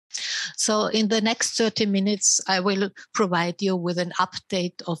So in the next 30 minutes, I will provide you with an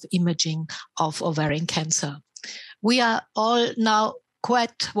update of imaging of ovarian cancer. We are all now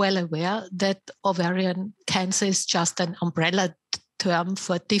quite well aware that ovarian cancer is just an umbrella term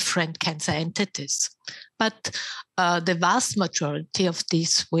for different cancer entities. But the vast majority of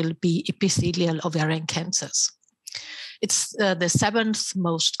these will be epithelial ovarian cancers. It's the seventh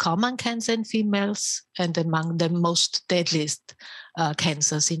most common cancer in females and among the most deadliest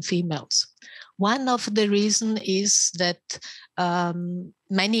cancers in females. One of the reasons is that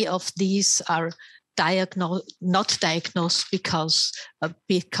many of these are not diagnosed because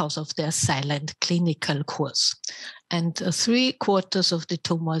of their silent clinical course. And 3/4 of the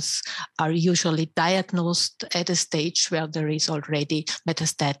tumors are usually diagnosed at a stage where there is already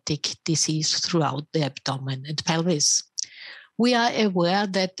metastatic disease throughout the abdomen and pelvis. We are aware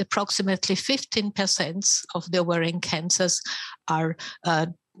that approximately 15% of the ovarian cancers are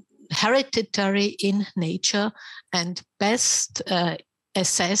hereditary in nature, and best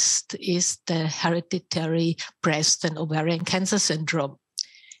assessed is the hereditary breast and ovarian cancer syndrome.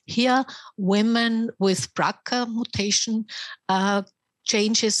 Here, women with BRCA mutation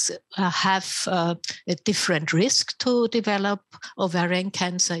changes have a different risk to develop ovarian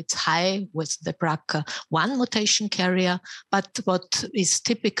cancer. It's high with the BRCA1 mutation carrier, but what is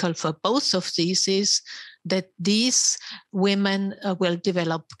typical for both of these is that these women will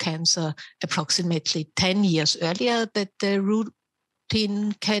develop cancer approximately 10 years earlier than the routine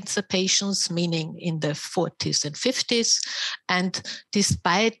cancer patients, meaning in the 40s and 50s. And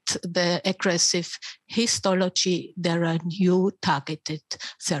despite the aggressive histology, there are new targeted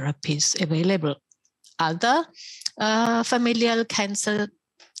therapies available. Other familial cancer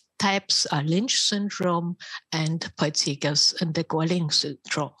types are Lynch syndrome and Peutz-Jeghers and the Gorlin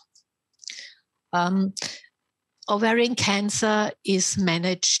syndrome. Ovarian cancer is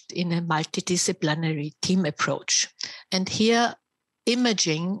managed in a multidisciplinary team approach. And here,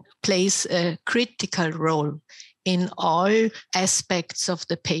 imaging plays a critical role in all aspects of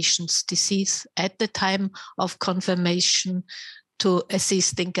the patient's disease at the time of confirmation, to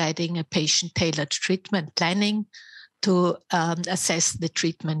assist in guiding a patient-tailored treatment planning, to assess the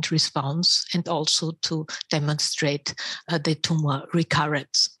treatment response, and also to demonstrate the tumor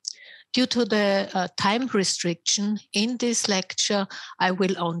recurrence. Due to the time restriction in this lecture, I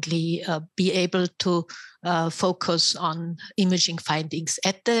will only be able to focus on imaging findings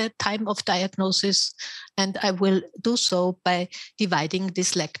at the time of diagnosis. And I will do so by dividing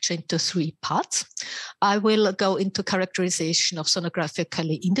this lecture into 3 parts. I will go into characterization of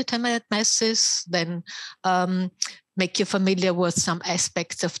sonographically indeterminate masses, then make you familiar with some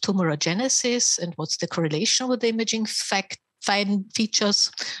aspects of tumorogenesis and what's the correlation with the imaging fine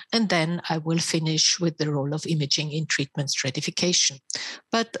features, and then I will finish with the role of imaging in treatment stratification.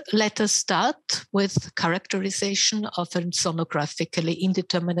 But let us start with characterization of a sonographically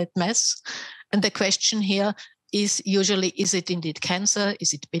indeterminate mass. And the question here is usually, is it indeed cancer?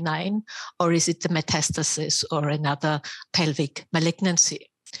 Is it benign? Or is it a metastasis or another pelvic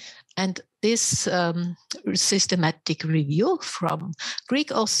malignancy? And this systematic review from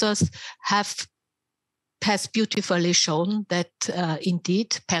Greek authors has beautifully shown that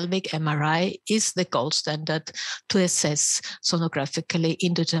indeed pelvic MRI is the gold standard to assess sonographically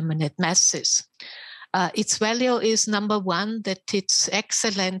indeterminate masses. Its value is, number one, that it's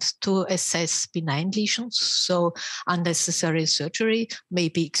excellent to assess benign lesions, so unnecessary surgery may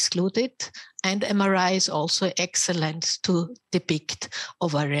be excluded, and MRI is also excellent to depict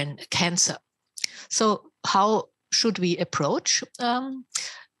ovarian cancer. So how should we approach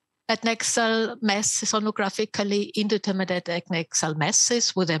adnexal mass, sonographically indeterminate adnexal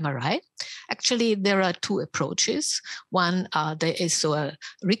masses with MRI? Actually, there are 2 approaches. One, there is a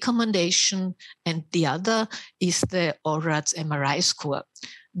recommendation, and the other is the ORADS MRI score.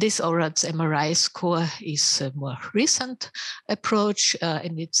 This ORADS MRI score is a more recent approach,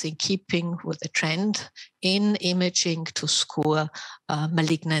 and it's in keeping with the trend in imaging to score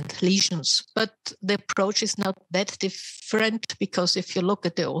malignant lesions. But the approach is not that different, because if you look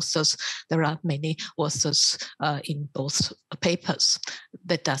at the authors, there are many authors in both papers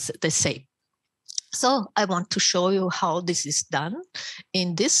that does the same. So I want to show you how this is done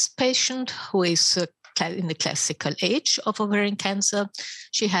in this patient who is in the classical age of ovarian cancer.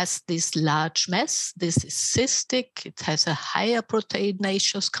 She has this large mass. This is cystic. It has a higher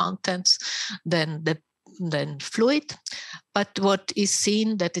proteinaceous contents than fluid. But what is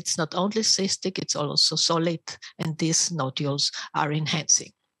seen that it's not only cystic, it's also solid, and these nodules are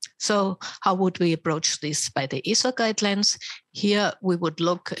enhancing. So how would we approach this by the Assoc guidelines? Here we would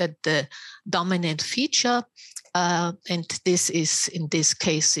look at the dominant feature, and this is in this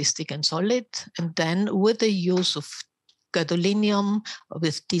case cystic and solid, and then with the use of gadolinium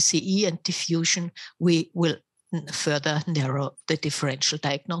with DCE and diffusion, we will further narrow the differential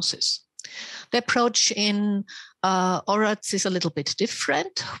diagnosis. The approach in ORATS is a little bit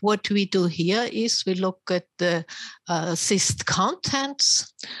different. What we do here is we look at the cyst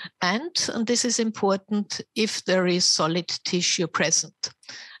contents, and this is important if there is solid tissue present.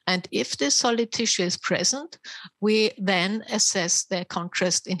 And if the solid tissue is present, we then assess the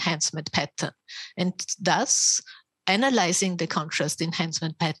contrast enhancement pattern. And thus, analyzing the contrast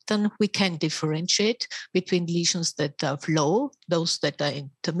enhancement pattern, we can differentiate between lesions that are low, those that are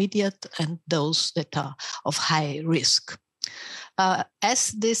intermediate, and those that are of high risk.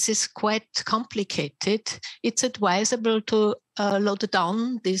 As this is quite complicated, it's advisable to load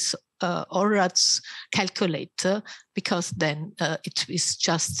down this ORATS calculator, because then it is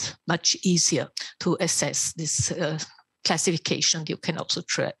just much easier to assess this classification. You can also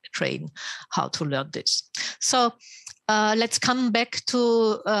train how to learn this. So let's come back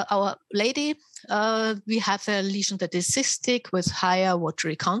to our lady. We have a lesion that is cystic with higher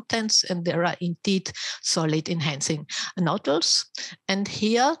watery contents, and there are indeed solid enhancing nodules. And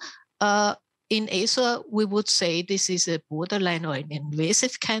here in ASO, we would say this is a borderline or an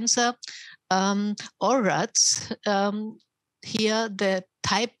invasive cancer. ORATS, here the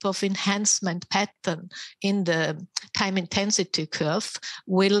type of enhancement pattern in the time intensity curve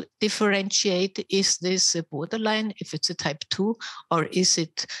will differentiate, is this a borderline if it's a type 2, or is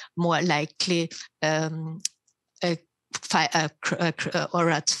it more likely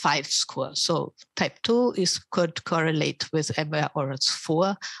ORATS 5 score. So type 2 could correlate with ORATS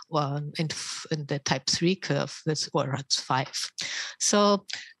 4, or in the type 3 curve with ORATS 5. So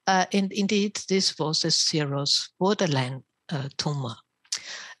indeed, this was a serous borderline tumor.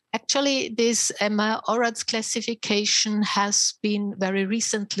 Actually, this ORATS classification has been very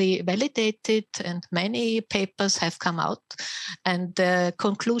recently validated, and many papers have come out. And the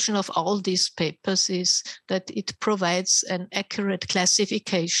conclusion of all these papers is that it provides an accurate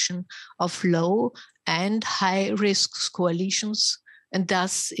classification of low and high risk score lesions, and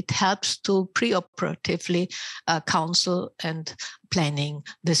thus it helps to preoperatively counsel and planning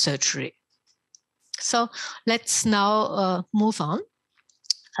the surgery. So let's now move on.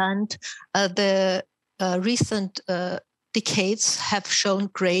 And the recent decades have shown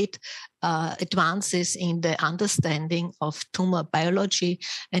great advances in the understanding of tumor biology,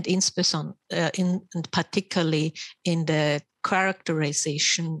 and particularly in the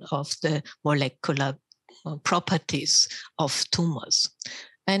characterization of the molecular properties of tumors.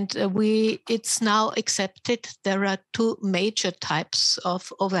 And it's now accepted there are two major types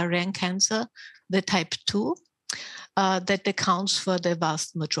of ovarian cancer: the type 2, that accounts for the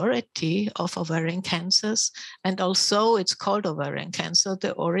vast majority of ovarian cancers. And also it's called ovarian cancer.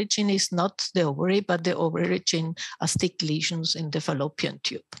 The origin is not the ovary, but the origin are stick lesions in the fallopian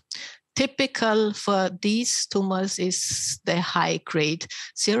tube. Typical for these tumors is the high-grade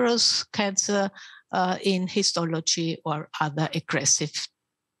serous cancer in histology or other aggressive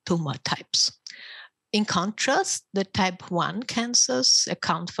tumor types. In contrast, the type 1 cancers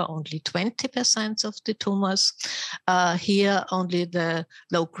account for only 20% of the tumors. Here, only the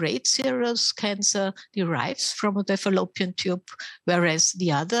low-grade serous cancer derives from the fallopian tube, whereas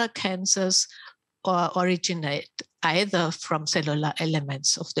the other cancers originate either from cellular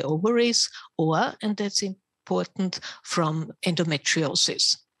elements of the ovaries or, and that's important, from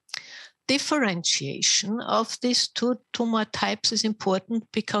endometriosis. Differentiation of these two tumor types is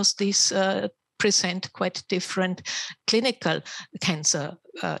important because these present quite different clinical cancer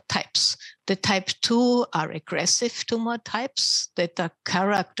types. The type 2 are aggressive tumor types that are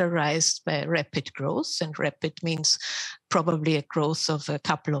characterized by rapid growth, and rapid means probably a growth of a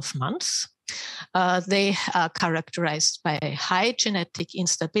couple of months. They are characterized by high genetic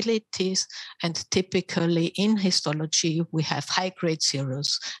instabilities, and typically in histology, we have high-grade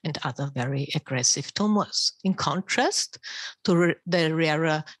serous and other very aggressive tumors. In contrast to the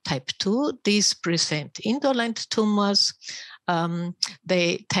rarer type 2, these present indolent tumors.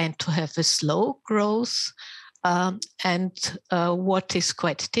 They tend to have a slow growth. And what is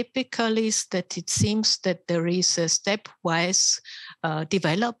quite typical is that it seems that there is a stepwise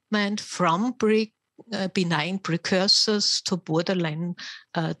development from benign precursors to borderline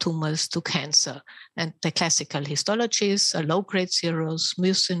tumors to cancer. And the classical histologies are low-grade serous,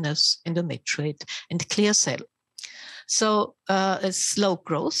 mucinous, endometrioid, and clear cell. So a slow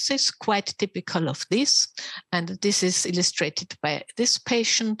growth is quite typical of this. And this is illustrated by this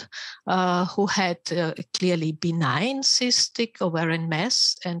patient who had a clearly benign cystic ovarian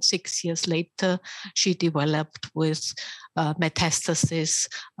mass. And 6 years later, she developed with metastasis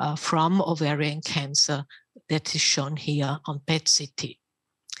from ovarian cancer that is shown here on PET CT.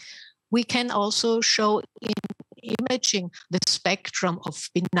 We can also show in imaging the spectrum of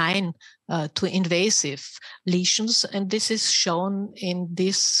benign to invasive lesions, and this is shown in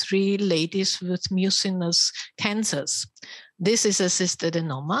these 3 ladies with mucinous cancers. This is a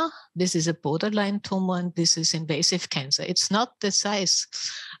cystadenoma, this is a borderline tumor, and this is invasive cancer. It's not the size,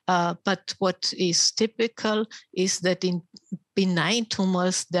 but what is typical is that in benign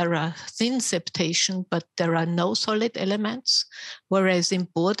tumors, there are thin septation, but there are no solid elements, whereas in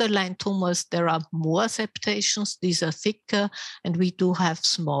borderline tumors, there are more septations. These are thicker, and we do have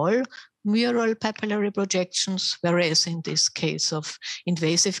small mural papillary projections, whereas in this case of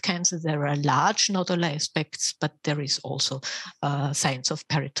invasive cancer, there are large nodular aspects, but there is also signs of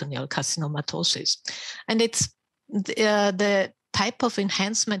peritoneal carcinomatosis. And it's the type of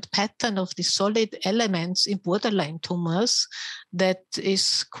enhancement pattern of the solid elements in borderline tumors that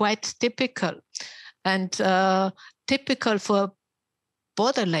is quite typical. And typical for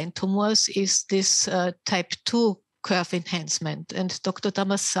borderline tumors is this type 2 curve enhancement. And Dr.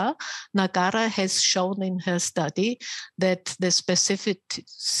 Tamasa Nagara has shown in her study that the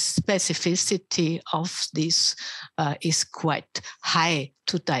specificity of this is quite high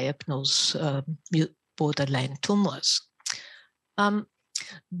to diagnose borderline tumors.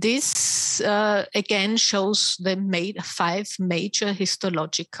 This again shows the 5 major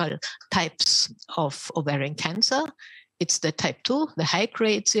histological types of ovarian cancer. It's the type 2, the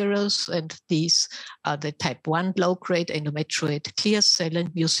high-grade serous, and these are the type 1 low-grade endometrioid, clear cell,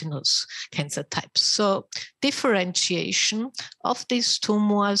 and mucinous cancer types. So differentiation of these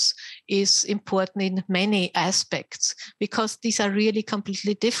tumors is important in many aspects because these are really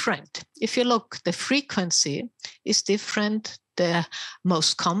completely different. If you look, the frequency is different. The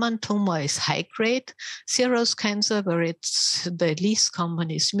most common tumor is high-grade serous cancer, where it's the least common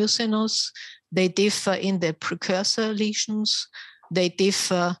is mucinous. They differ in the precursor lesions. They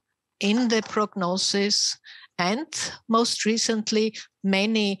differ in the prognosis. And most recently,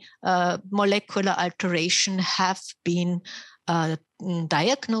 many molecular alterations have been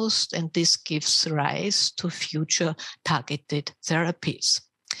diagnosed, and this gives rise to future targeted therapies.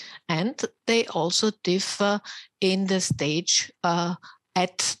 And they also differ in the stage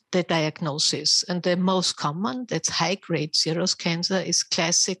at the diagnosis. And the most common, that's high-grade serous cancer, is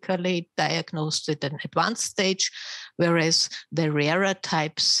classically diagnosed at an advanced stage, whereas the rarer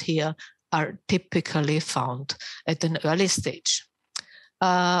types here are typically found at an early stage.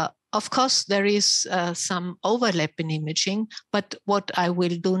 Of course, there is some overlap in imaging, but what I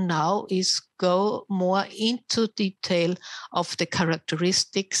will do now is go more into detail of the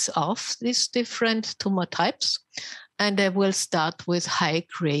characteristics of these different tumor types. And I will start with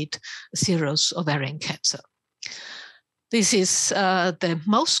high-grade serous ovarian cancer. This is the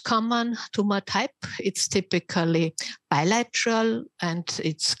most common tumor type. It's typically bilateral, and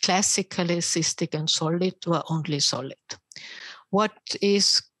it's classically cystic and solid or only solid. What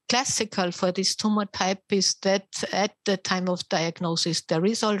is classical for this tumor type is that at the time of diagnosis, there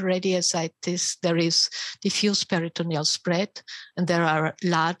is already ascites, there is diffuse peritoneal spread, and there are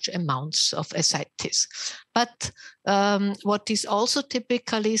large amounts of ascites. But what is also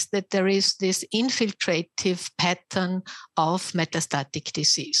typical is that there is this infiltrative pattern of metastatic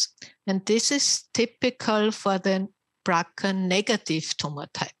disease. And this is typical for the BRCA-negative tumor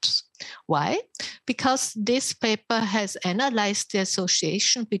types. Why? Because this paper has analyzed the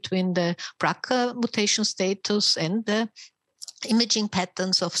association between the BRCA mutation status and the imaging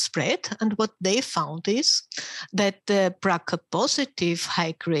patterns of spread. And what they found is that the BRCA-positive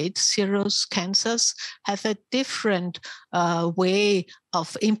high-grade serous cancers have a different way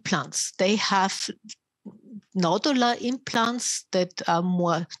of implants. They have nodular implants that are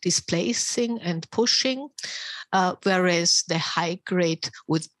more displacing and pushing, whereas the high-grade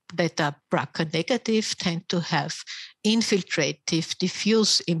that are BRCA negative tend to have infiltrative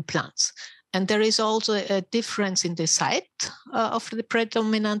diffuse implants. And there is also a difference in the site of the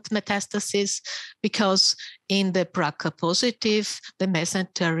predominant metastasis, because in the BRCA positive, the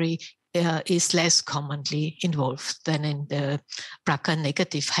mesentery is less commonly involved than in the BRCA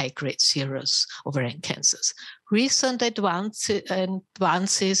negative high-grade serous ovarian cancers. Recent advances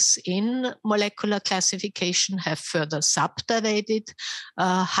in molecular classification have further subdivided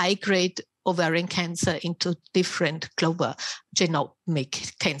high-grade ovarian cancer into different global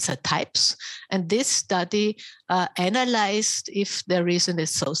genomic cancer types. And this study analyzed if there is an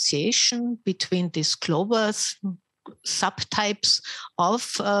association between these global subtypes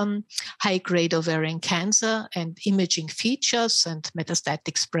of high-grade ovarian cancer and imaging features and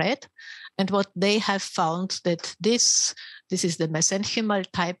metastatic spread. And what they have found that this is the mesenchymal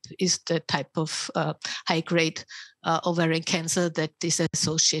type, is the type of high-grade ovarian cancer that is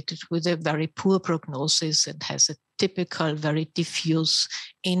associated with a very poor prognosis and has a typical, very diffuse,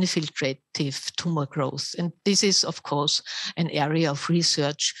 infiltrative tumor growth. And this is, of course, an area of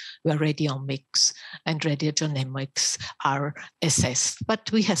research where radiomics and radiogenomics are assessed.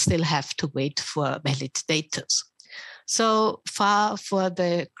 But we still have to wait for valid data. So far for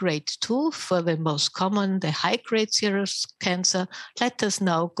the grade 2, for the most common, the high-grade serous cancer, let us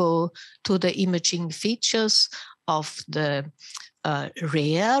now go to the imaging features of the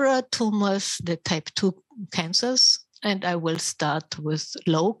rarer tumors, the type 2 cancers, and I will start with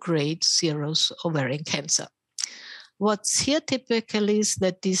low-grade serous ovarian cancer. What's here typical is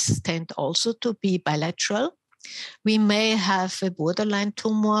that these tend also to be bilateral. We may have a borderline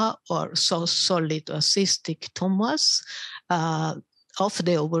tumor or solid or cystic tumors of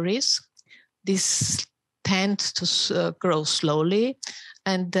the ovaries. These tend to grow slowly,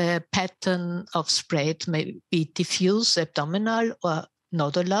 and the pattern of spread may be diffuse, abdominal, or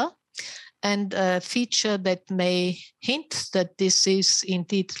nodular. And a feature that may hint that this is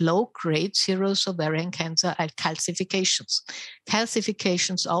indeed low-grade serous ovarian cancer are calcifications.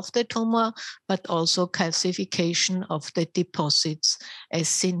 Calcifications of the tumor, but also calcification of the deposits as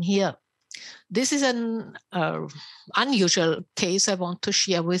seen here. This is an unusual case I want to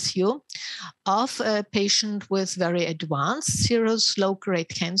share with you of a patient with very advanced serous low-grade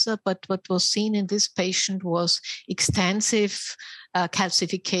cancer, but what was seen in this patient was extensive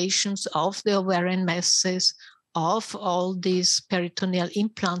calcifications of the ovarian masses, of all these peritoneal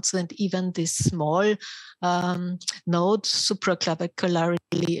implants, and even this small node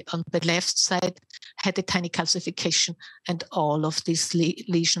supraclavicularly on the left side had a tiny calcification, and all of these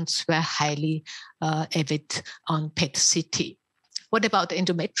lesions were highly avid on PET-CT. What about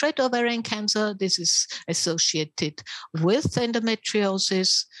endometrioid ovarian cancer? This is associated with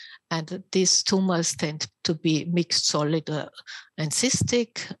endometriosis, and these tumors tend to be mixed solid and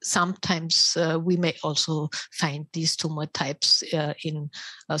cystic. Sometimes we may also find these tumor types in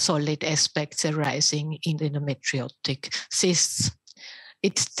solid aspects arising in endometriotic cysts.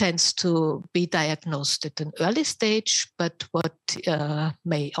 It tends to be diagnosed at an early stage, but what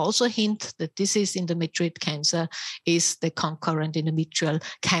may also hint that this is endometrioid cancer is the concurrent endometrial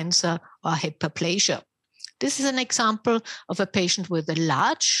cancer or hyperplasia. This is an example of a patient with a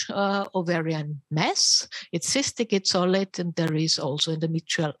large ovarian mass. It's cystic, it's solid, and there is also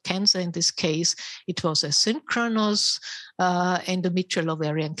endometrial cancer. In this case, it was a synchronous endometrial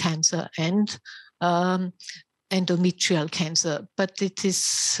ovarian cancer and endometrial cancer, but it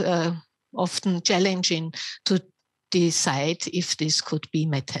is often challenging to decide if this could be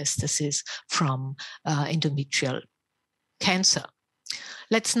metastasis from endometrial cancer.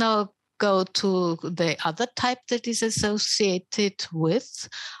 Let's now go to the other type that is associated with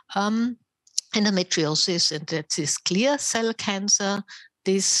endometriosis, and that is clear cell cancer.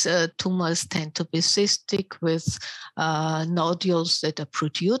 These tumors tend to be cystic with nodules that are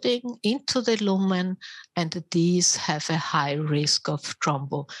protruding into the lumen, and these have a high risk of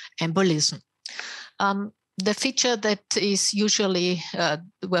thromboembolism. The feature that is usually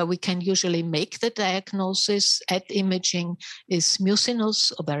where we can usually make the diagnosis at imaging is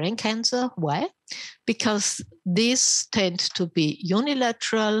mucinous ovarian cancer. Why? Because these tend to be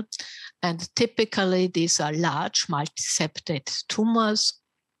unilateral, and typically these are large multiseptate tumors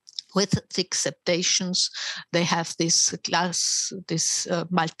with thick septations. They have this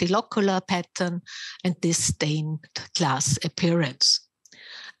multilocular pattern and this stained glass appearance.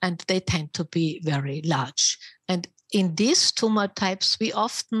 And they tend to be very large. And in these tumor types, we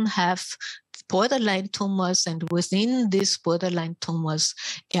often have borderline tumors, and within these borderline tumors,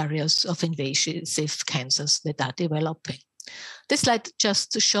 areas of invasive cancers that are developing. This slide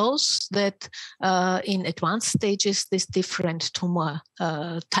just shows that in advanced stages, these different tumor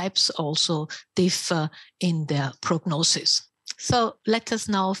types also differ in their prognosis. So let us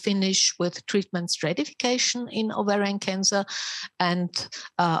now finish with treatment stratification in ovarian cancer, and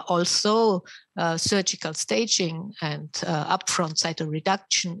also surgical staging and upfront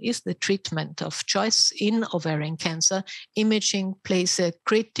cytoreduction is the treatment of choice in ovarian cancer. Imaging plays a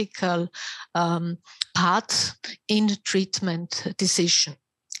critical part in treatment decision.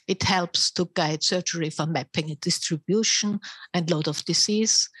 It helps to guide surgery for mapping and distribution and load of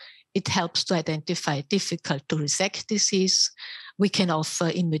disease. It helps to identify difficult to resect disease. We can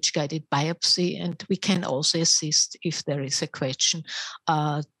offer image-guided biopsy, and we can also assist if there is a question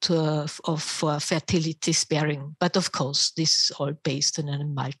of fertility sparing. But of course, this is all based on a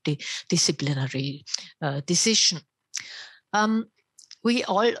multidisciplinary decision. We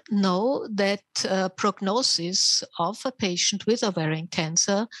all know that prognosis of a patient with ovarian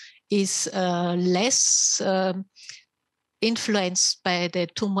cancer is less influenced by the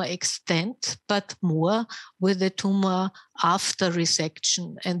tumor extent, but more with the tumor after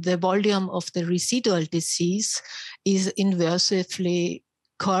resection. And the volume of the residual disease is inversely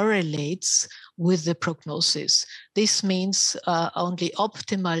correlates with the prognosis. This means only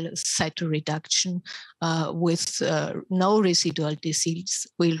optimal cytoreduction with no residual disease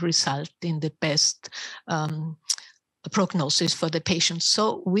will result in the best prognosis for the patient.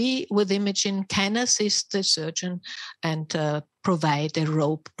 So we, with imaging, can assist the surgeon and provide a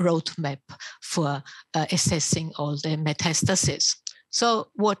roadmap for assessing all the metastases. So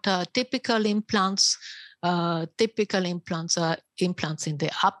what are typical implants? Typical implants are implants in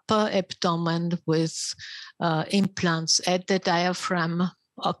the upper abdomen with implants at the diaphragm.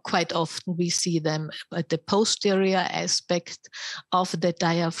 Quite often we see them at the posterior aspect of the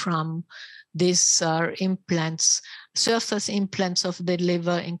diaphragm. These are implants, surface implants of the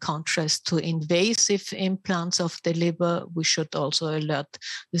liver, in contrast to invasive implants of the liver. We should also alert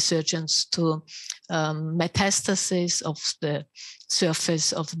the surgeons to metastasis of the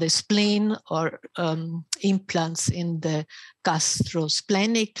surface of the spleen or implants in the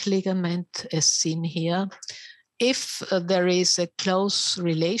gastrosplenic ligament, as seen here. If there is a close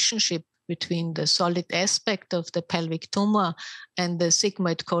relationship between the solid aspect of the pelvic tumor and the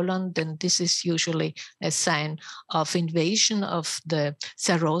sigmoid colon, then this is usually a sign of invasion of the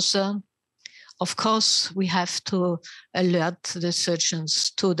serosa. Of course, we have to alert the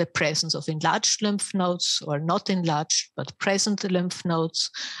surgeons to the presence of enlarged lymph nodes, or not enlarged, but present lymph nodes,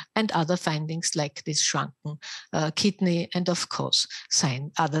 and other findings like this shrunken kidney, and of course,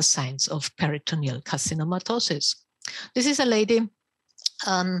 other signs of peritoneal carcinomatosis. This is a lady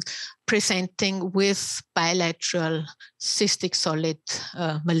presenting with bilateral cystic solid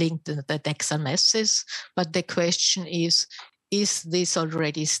malignant adnexal masses. But the question is this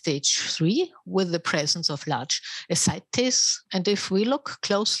already stage 3 with the presence of large ascites? And if we look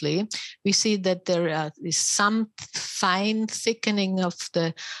closely, we see that there is some fine thickening of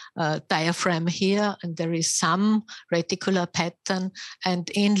the diaphragm here, and there is some reticular pattern. And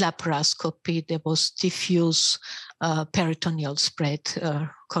in laparoscopy, there was diffuse peritoneal spread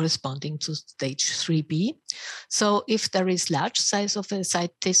corresponding to stage 3B. So if there is large size of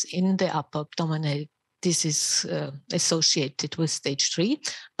ascites in the upper abdomen, this is associated with stage 3.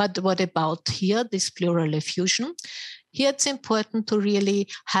 But what about here, this pleural effusion? Here it's important to really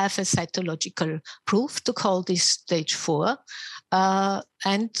have a cytological proof to call this stage 4.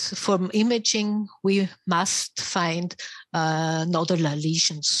 And from imaging, we must find nodular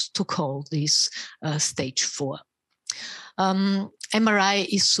lesions to call this stage 4. MRI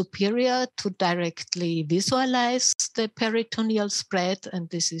is superior to directly visualize the peritoneal spread, and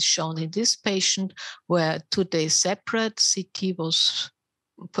this is shown in this patient where 2 days separate CT was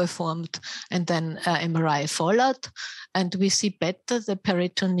performed and then MRI followed, and we see better the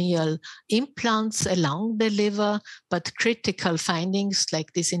peritoneal implants along the liver, but critical findings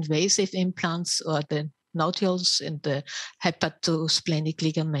like these invasive implants or the nodules in the hepatosplenic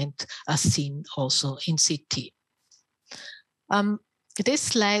ligament are seen also in CT. This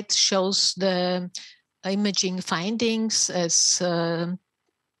slide shows the imaging findings as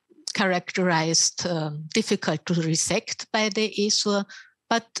characterized difficult to resect by the ESUR,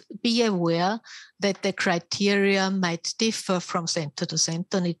 but be aware that the criteria might differ from center to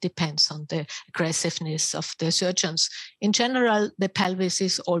center, and it depends on the aggressiveness of the surgeons. In general, the pelvis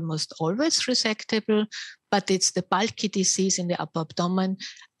is almost always resectable, but it's the bulky disease in the upper abdomen,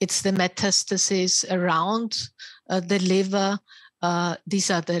 it's the metastasis around the liver,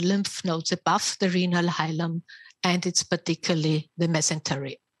 these are the lymph nodes above the renal hilum, and it's particularly the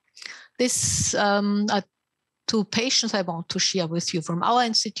mesentery. This are 2 patients I want to share with you from our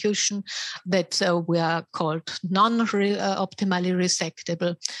institution that were called non-optimally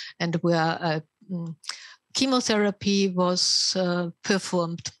resectable, and where chemotherapy was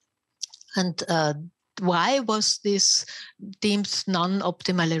performed. And why was this deemed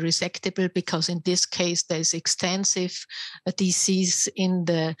non-optimally resectable? Because in this case, there's extensive disease in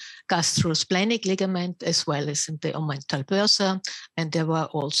the gastrosplenic ligament as well as in the omental bursa, and there were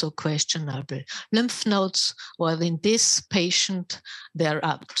also questionable lymph nodes. Well, in this patient, there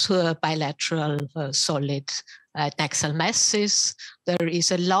are two bilateral solid adnexal masses. There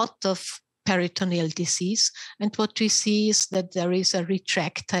is a lot of peritoneal disease, and what we see is that there is a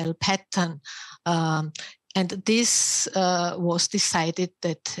retractile pattern, and this was decided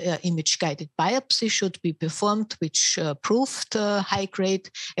that image-guided biopsy should be performed, which proved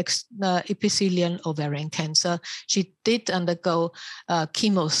high-grade epithelial ovarian cancer. She did undergo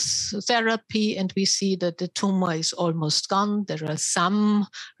chemotherapy, and we see that the tumor is almost gone. There are some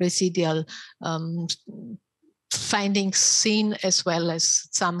residual findings seen, as well as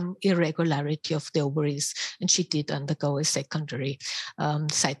some irregularity of the ovaries, and she did undergo a secondary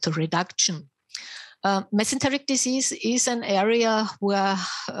cytoreduction. Mesenteric disease is an area where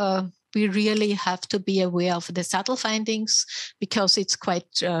we really have to be aware of the subtle findings, because it's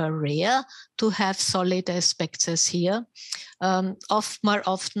quite rare to have solid aspects as here. More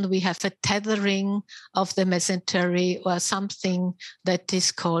often we have a tethering of the mesentery, or something that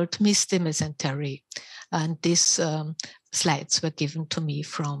is called misty mesentery. And these slides were given to me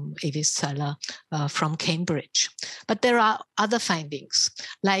from Avis Sala from Cambridge. But there are other findings,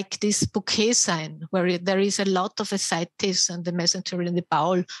 like this bouquet sign, where there is a lot of ascites and the mesentery and the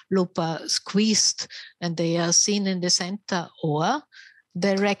bowel loop are squeezed, and they are seen in the center, or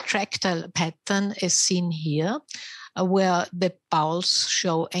the retractile pattern is seen here, where the bowels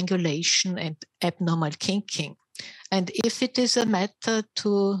show angulation and abnormal kinking. And if it is a matter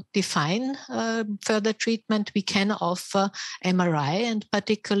to define further treatment, we can offer MRI, and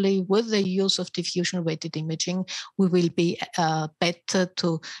particularly with the use of diffusion-weighted imaging, we will be better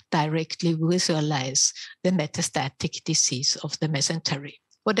to directly visualize the metastatic disease of the mesentery.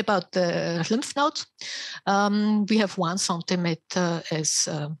 What about the lymph nodes? We have 1 centimeter as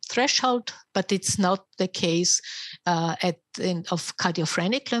threshold, but it's not the case of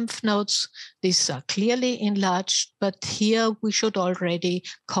cardiophrenic lymph nodes. These are clearly enlarged, but here we should already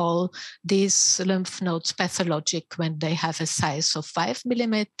call these lymph nodes pathologic when they have a size of 5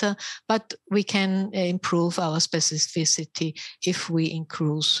 millimeter, but we can improve our specificity if we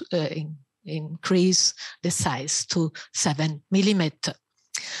increase the size to 7 millimeter.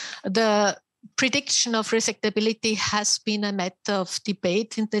 The prediction of resectability has been a matter of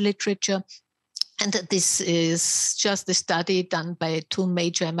debate in the literature, and this is just a study done by 2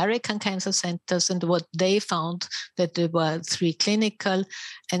 major American cancer centers, and what they found that there were 3 clinical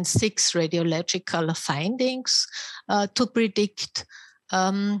and 6 radiological findings to predict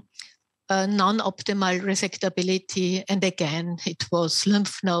non-optimal resectability. And again, it was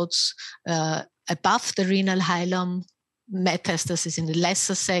lymph nodes above the renal hilum, metastasis in the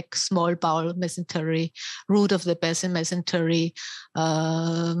lesser sac, small bowel mesentery, root of the basin mesentery,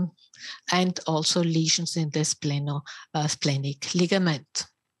 and also lesions in the splenic ligament.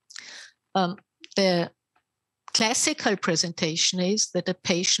 The classical presentation is that a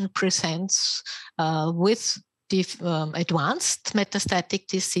patient presents with advanced metastatic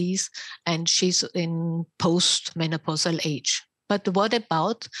disease, and she's in post-menopausal age. But what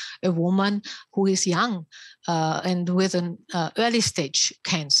about a woman who is young and with an early stage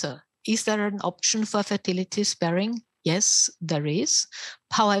cancer? Is there an option for fertility sparing? Yes, there is.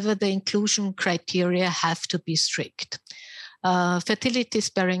 However, the inclusion criteria have to be strict. Fertility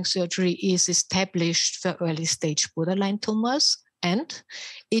sparing surgery is established for early stage borderline tumors, and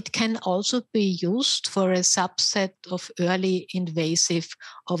it can also be used for a subset of early invasive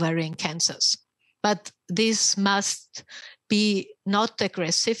ovarian cancers. But this must be not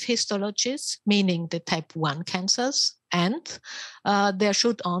aggressive histologies, meaning the type 1 cancers, and there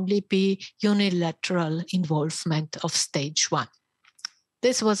should only be unilateral involvement of stage 1.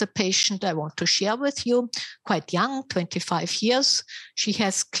 This was a patient I want to share with you, quite young, 25 years. She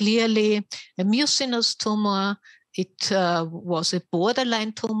has clearly a mucinous tumor. It was a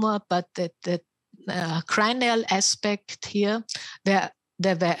borderline tumor, but the cranial aspect here, there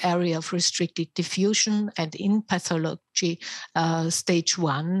were area of restricted diffusion, and in pathology, stage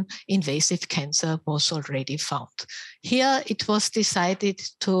 1 invasive cancer was already found. Here it was decided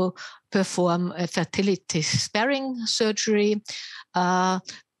to perform a fertility sparing surgery,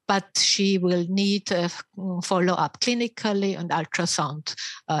 but she will need a follow-up clinically and ultrasound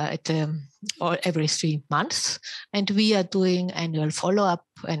every 3 months. And we are doing annual follow-up,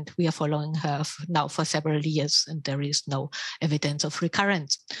 and we are following her now for several years, and there is no evidence of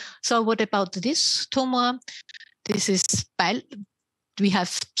recurrence. So what about this tumor? This is we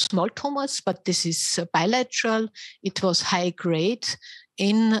have small tumors, but this is bilateral. It was high grade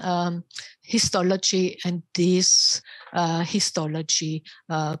in histology, and this histology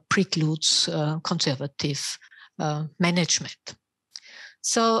precludes conservative management.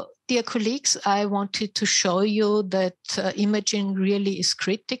 So, dear colleagues, I wanted to show you that imaging really is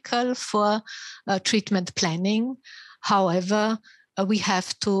critical for treatment planning. However, we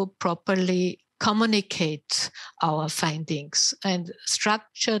have to properly communicate our findings, and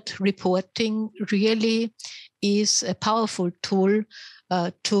structured reporting really is a powerful tool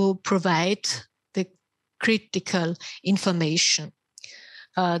to provide the critical information.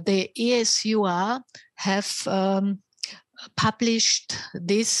 The ESUR have published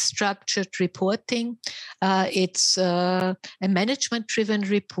this structured reporting. It's a management-driven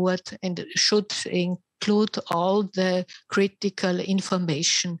report and should include all the critical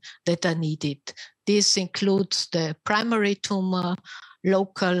information that are needed. This includes the primary tumor,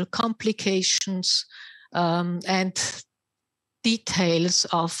 local complications, and details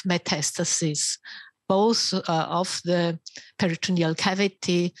of metastasis, both of the peritoneal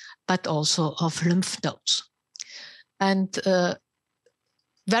cavity, but also of lymph nodes. And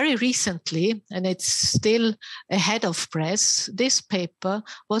very recently, and it's still ahead of press, this paper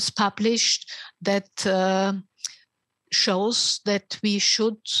was published that shows that we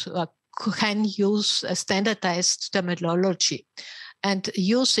can use a standardized terminology. And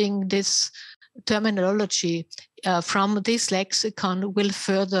using this terminology from this lexicon will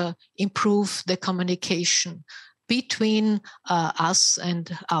further improve the communication between us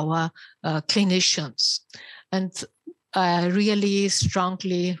and our clinicians. And I really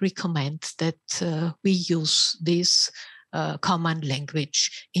strongly recommend that we use this common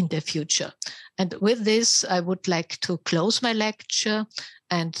language in the future. And with this, I would like to close my lecture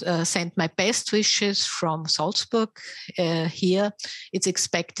and send my best wishes from Salzburg here. It's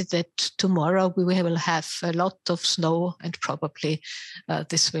expected that tomorrow we will have a lot of snow, and probably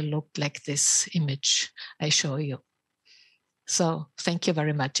this will look like this image I show you. So thank you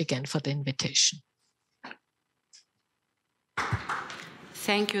very much again for the invitation.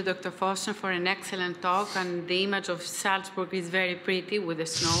 Thank you, Dr. Forstner, for an excellent talk. And the image of Salzburg is very pretty with the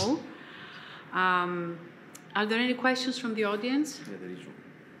snow. Are there any questions from the audience? Yeah, there is one.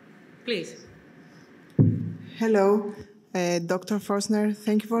 Please. Hello, Dr. Forstner.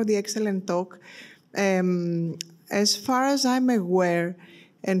 Thank you for the excellent talk. As far as I'm aware,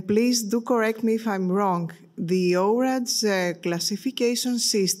 and please do correct me if I'm wrong, the ORAD's classification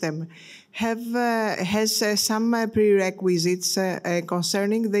system has some prerequisites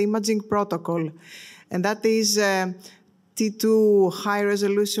concerning the imaging protocol, and that is T2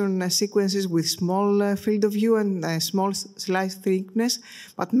 high-resolution sequences with small field of view and small slice thickness,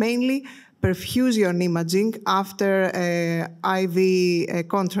 but mainly perfusion imaging after IV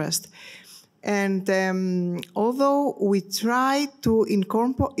contrast. And although we try to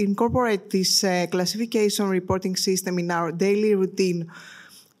incorporate this classification reporting system in our daily routine,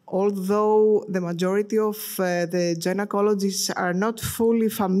 although the majority of the gynecologists are not fully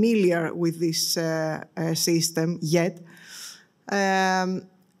familiar with this system yet,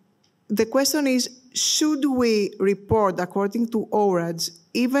 the question is, should we report according to ORADs,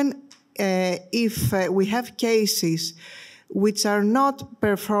 even if we have cases which are not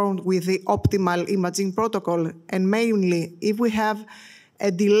performed with the optimal imaging protocol, and mainly if we have a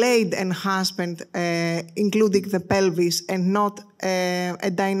delayed enhancement, including the pelvis, and not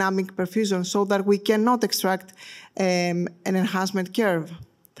a dynamic perfusion, so that we cannot extract an enhancement curve?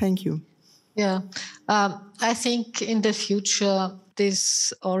 Thank you. Yeah, I think in the future,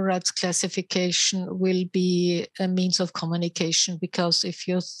 this ORAD's classification will be a means of communication, because if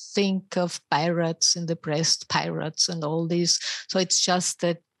you think of pirates in the breast, pirates and all these, so it's just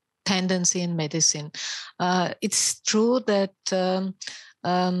a tendency in medicine. It's true that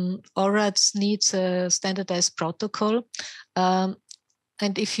ORAD's needs a standardized protocol.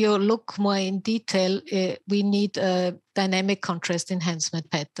 And if you look more in detail, we need a dynamic contrast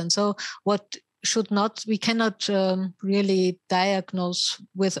enhancement pattern. So we cannot really diagnose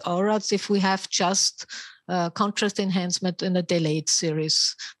with ORADs if we have just contrast enhancement in a delayed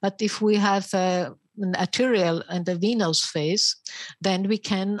series. But if we have an arterial and a venous phase, then we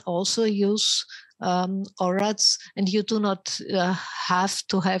can also use ORADs, and you do not have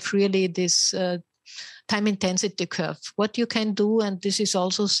to have really this time intensity curve. What you can do, and this is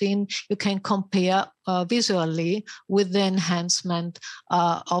also seen, you can compare visually with the enhancement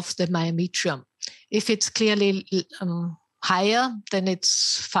of the myometrium. If it's clearly higher, then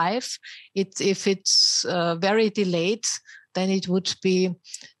it's 5. If it's very delayed, then it would be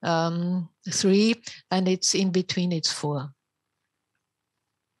 3, and it's in between, it's 4.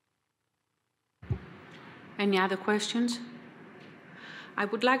 Any other questions? I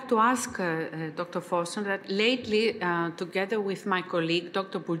would like to ask Dr. Forstner that lately, together with my colleague,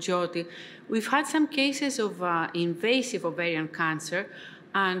 Dr. Burgiotti, we've had some cases of invasive ovarian cancer,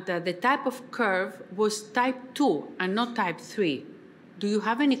 and the type of curve was type 2 and not type 3. Do you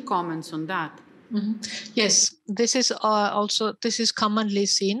have any comments on that? Mm-hmm. Yes, this is commonly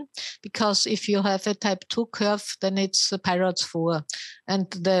seen, because if you have a type 2 curve, then it's a Parrots 4. And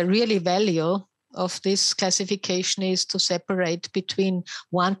the really value of this classification is to separate between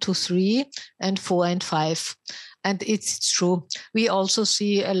 1 to 3 and 4 and 5. And it's true. We also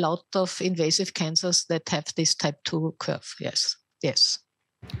see a lot of invasive cancers that have this type 2 curve. Yes.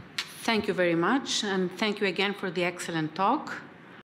 Thank you very much. And thank you again for the excellent talk.